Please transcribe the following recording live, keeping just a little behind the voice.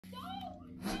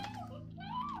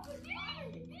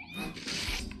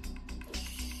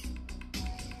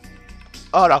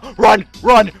Oh no! Run!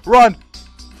 Run! Run!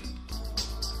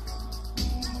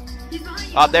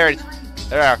 Oh, there it is.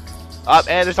 There. Oh,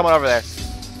 and there's someone over there.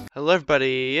 Hello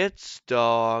everybody, it's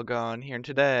Doggone here, and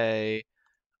today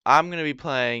I'm going to be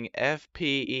playing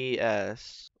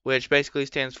FPES, which basically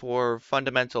stands for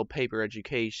Fundamental Paper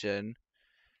Education.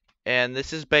 And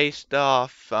this is based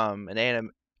off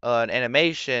an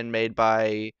animation made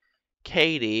by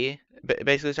Katie.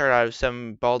 Basically started out of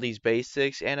some Baldi's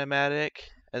Basics animatic,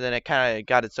 and then it kind of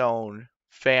got its own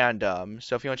fandom.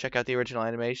 So if you want to check out the original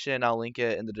animation, I'll link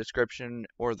it in the description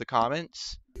or the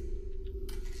comments.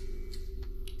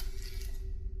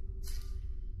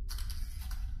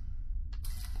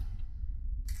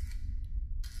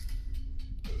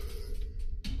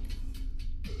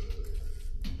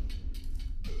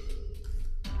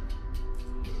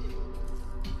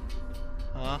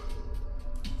 Huh?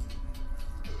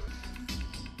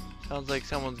 Sounds like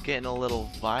someone's getting a little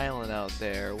violent out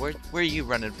there. Where are you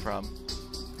running from?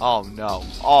 Oh no.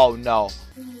 Oh no.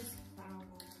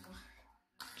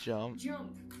 Jump.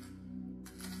 Jump.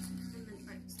 And then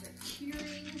I start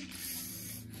cheering.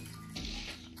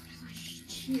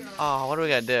 Cheer. Oh, what do we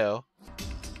gotta do?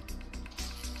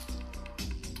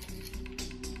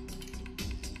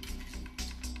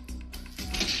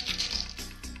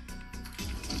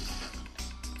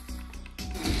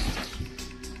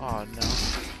 Oh no.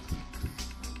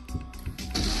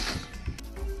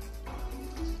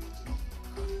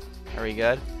 Are we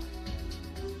good?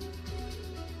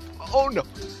 Oh no!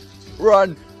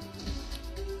 Run!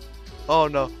 Oh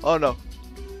no! Oh no!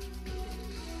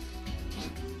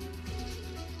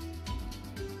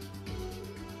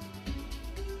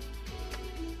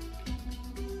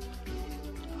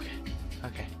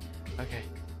 Okay. Okay.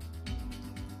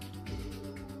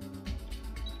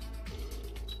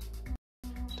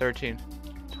 13,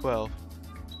 12,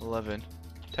 11,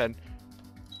 10,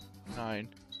 9,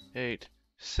 8,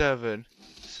 7,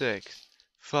 6,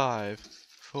 5,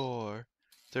 4,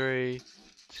 3,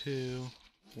 2,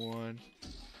 1.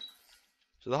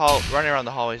 So running around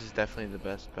the hallways is definitely the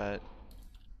best bet.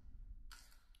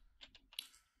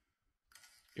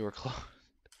 You were close.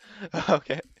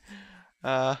 Okay.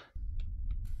 I'm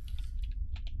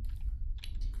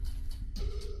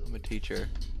a teacher.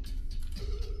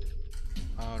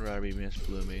 I would rather be Miss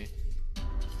Bloomy.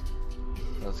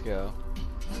 Let's go.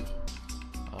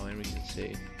 Oh, and we can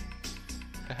see.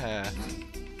 Haha.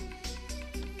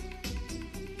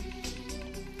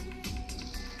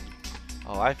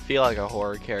 Oh, I feel like a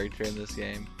horror character in this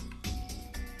game.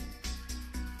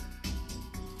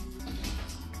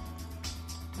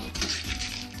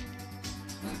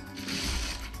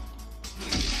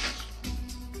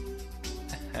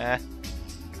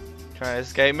 Trying to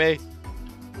escape me?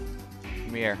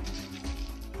 Come here.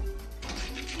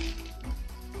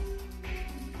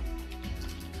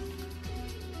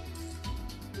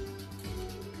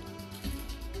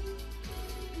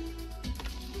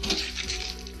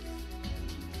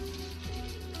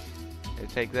 Here,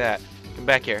 take that. Come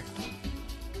back here.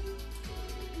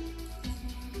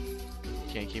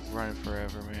 Can't keep running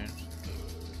forever, man.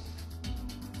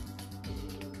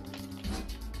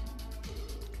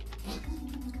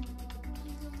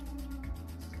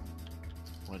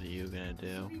 What are you gonna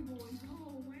do?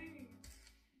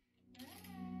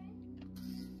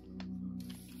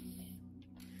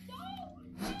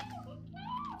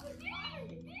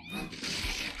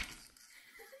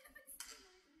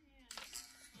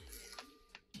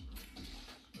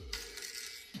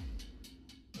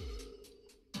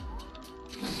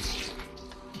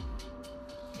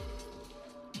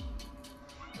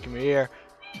 Come here.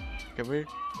 Come here.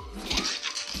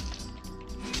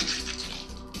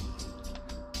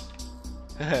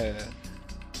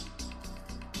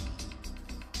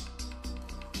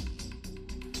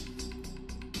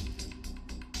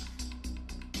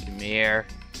 Come here.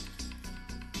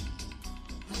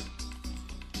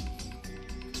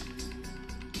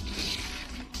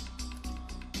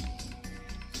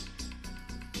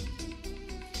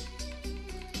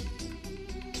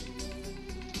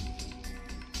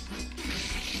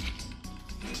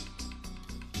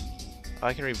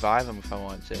 I can revive him if I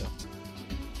want to.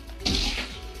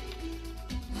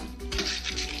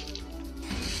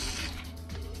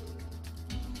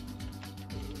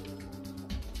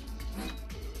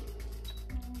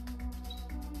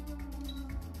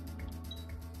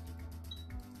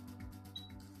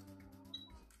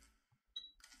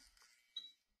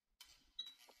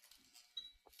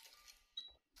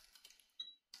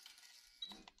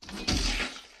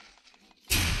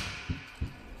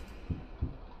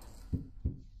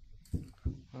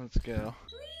 Let's go.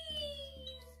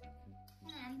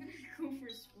 I'm gonna go for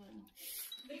a swim.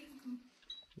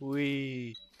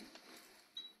 Wee.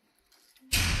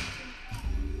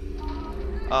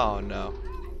 Oh no.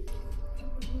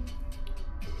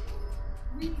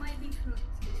 We might be cooked.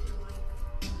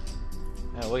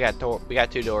 We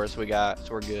got two doors. So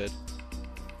we're good.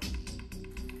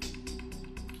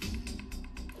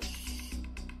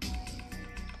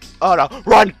 Oh no!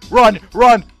 Run! Run!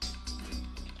 Run!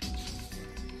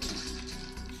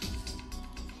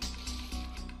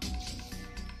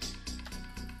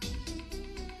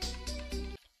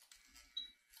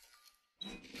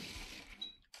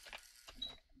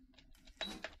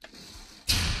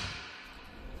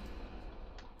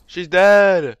 She's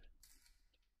dead.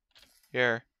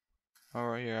 Here.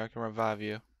 Over here, I can revive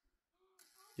you.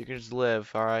 You can just live,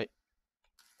 alright?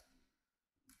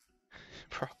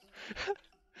 Bro.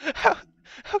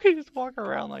 How can you just walk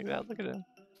around like that? Look at him.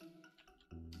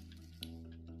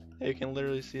 You can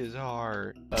literally see his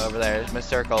heart. Over there, there's my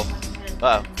circle.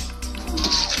 Uh oh.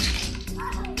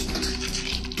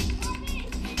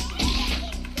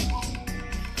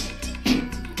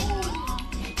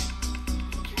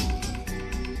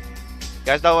 You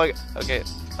guys know what? Okay,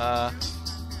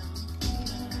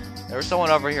 there was someone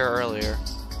over here earlier.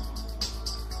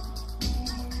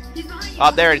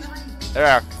 Oh, there it is.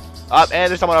 There. Oh, and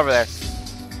there's someone over there.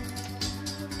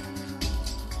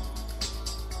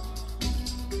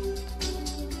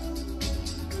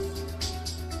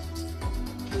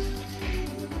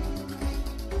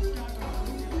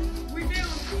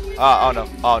 Oh no.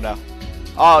 Oh no.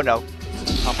 Oh no.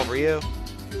 Hop over you.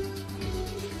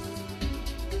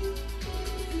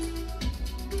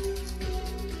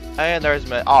 And there's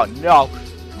me. Oh no.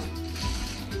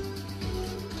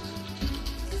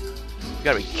 You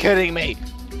gotta be kidding me.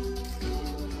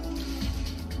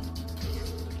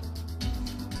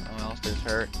 Oh, Alistair's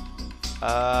hurt.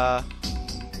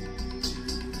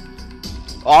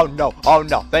 Oh no. Oh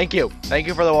no. Thank you. Thank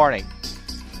you for the warning.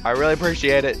 I really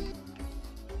appreciate it.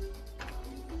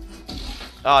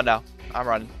 Oh no. I'm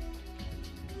running.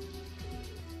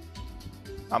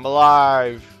 I'm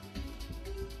alive.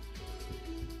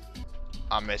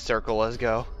 I'm in a circle. Let's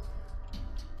go.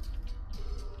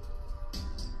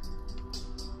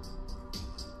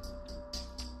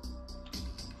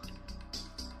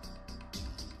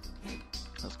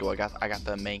 Let's go. I got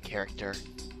the main character.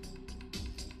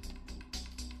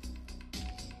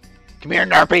 Come here,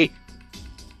 Narpy.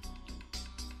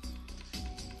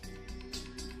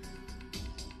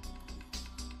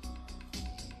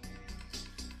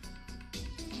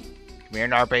 Come here,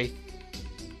 Narpy.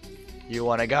 You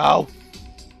wanna go?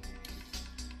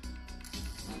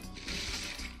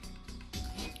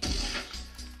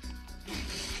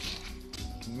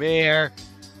 Come here.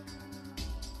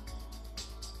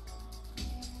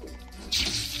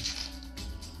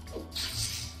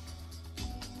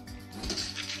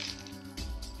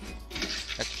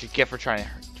 That's what you get for trying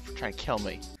to kill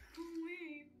me.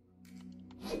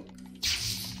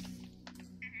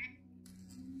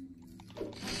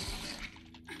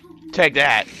 Take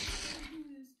that.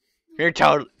 You're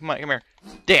totally. Come on, come here.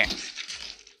 Damn.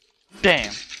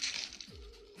 Damn.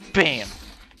 Bam.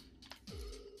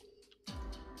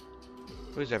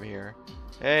 Who's over here?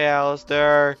 Hey,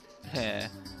 Alistair.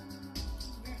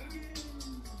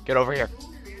 Get over here.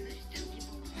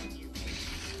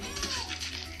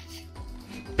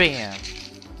 Bam.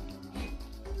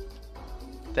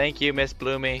 Thank you, Miss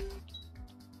Bloomy.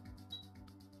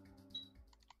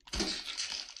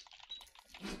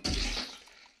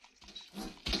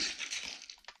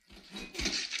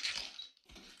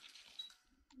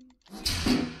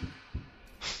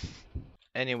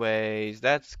 Anyways,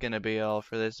 that's gonna be all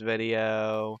for this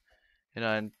video. And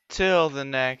until the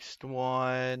next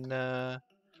one,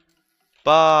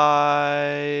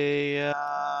 bye.